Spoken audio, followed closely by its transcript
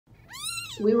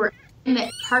We were in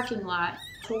the parking lot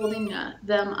holding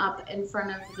them up in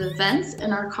front of the vents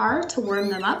in our car to warm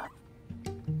them up.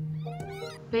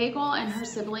 Bagel and her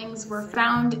siblings were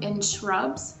found in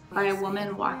shrubs by a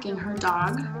woman walking her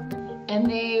dog, and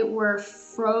they were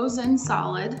frozen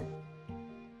solid.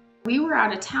 We were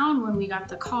out of town when we got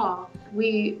the call.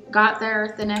 We got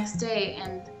there the next day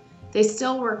and they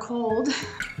still were cold.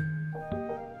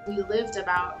 We lived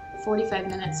about 45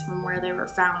 minutes from where they were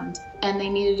found and they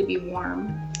needed to be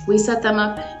warm. We set them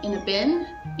up in a bin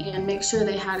and make sure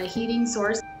they had a heating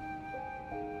source.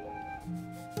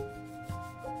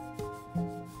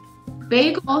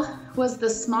 Bagel was the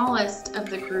smallest of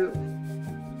the group.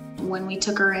 When we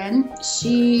took her in,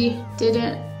 she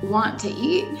didn't want to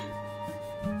eat.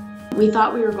 We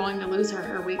thought we were going to lose her.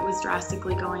 Her weight was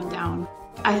drastically going down.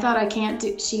 I thought, I can't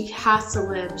do, she has to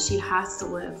live. She has to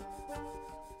live.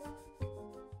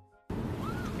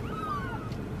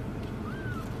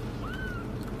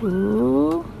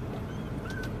 Ooh.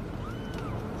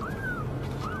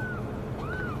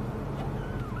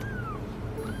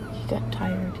 He got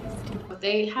tired.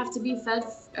 They have to be fed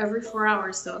every 4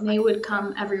 hours, so they would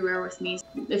come everywhere with me.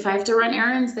 If I have to run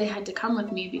errands, they had to come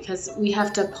with me because we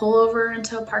have to pull over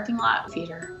into a parking lot and feed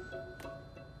her.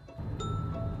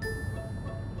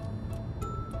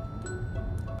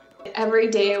 Every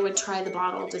day I would try the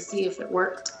bottle to see if it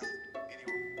worked.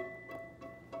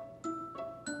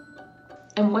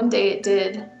 And one day it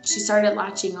did. She started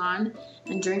latching on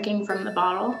and drinking from the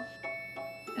bottle.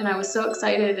 And I was so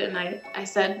excited and I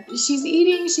said, she's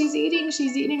eating, she's eating,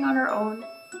 she's eating on her own.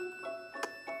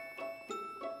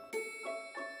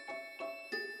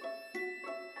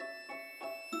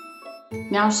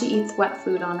 Now she eats wet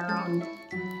food on her own.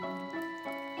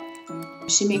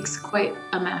 She makes quite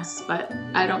a mess, but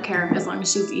I don't care as long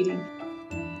as she's eating.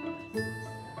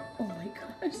 Oh my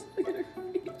gosh, look at her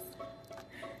face.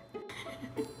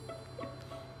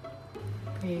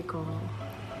 Bagel.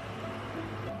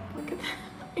 Look at that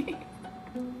face.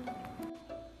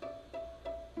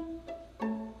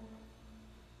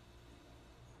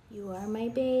 You are my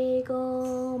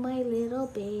bagel, my little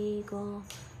bagel.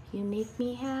 You make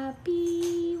me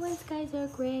happy when skies are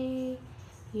gray.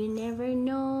 You never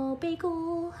know,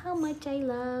 bagel, how much I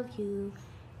love you.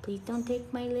 Please don't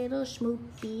take my little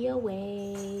schmoopy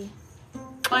away.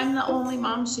 I'm the only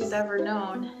mom she's ever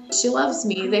known. She loves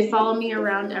me. They follow me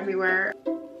around everywhere.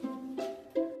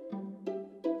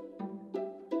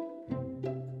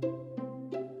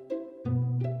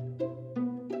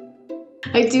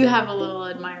 I do have a little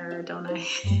admirer, don't I?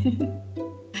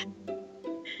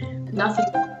 Nothing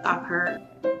can stop her.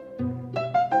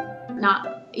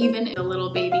 Not even the little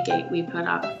baby gate we put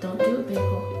up. Don't do it,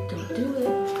 Bagel. Don't do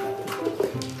it.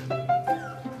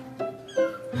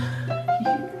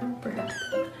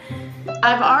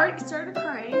 I've already started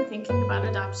crying thinking about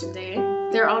adoption day.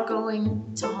 They're all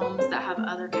going to homes that have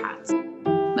other cats.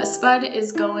 But Spud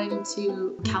is going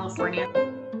to California.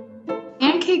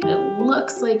 Pancake, it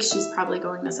looks like she's probably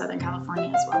going to Southern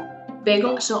California as well.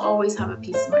 Bagel, she'll always have a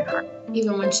piece of my heart,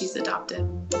 even when she's adopted.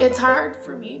 It's hard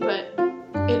for me, but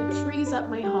it frees up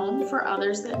my home for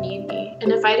others that need me.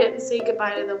 And if I didn't say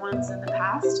goodbye to the ones in the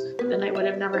past, then I would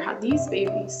have never had these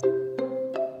babies.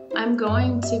 I'm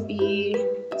going to be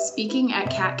speaking at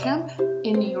cat camp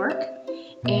in New York,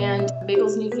 and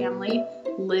Bagel's new family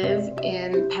live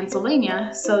in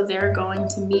Pennsylvania, so they're going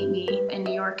to meet me in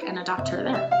New York and adopt her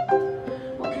there.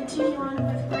 We'll continue on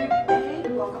with Group A.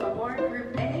 Welcome aboard,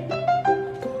 Group A.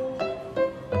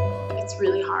 It's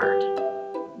really hard,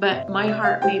 but my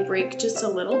heart may break just a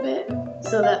little bit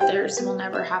so that theirs will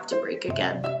never have to break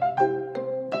again.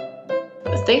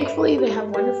 But thankfully, they have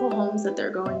wonderful homes that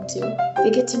they're going to. They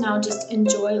get to now just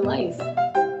enjoy life.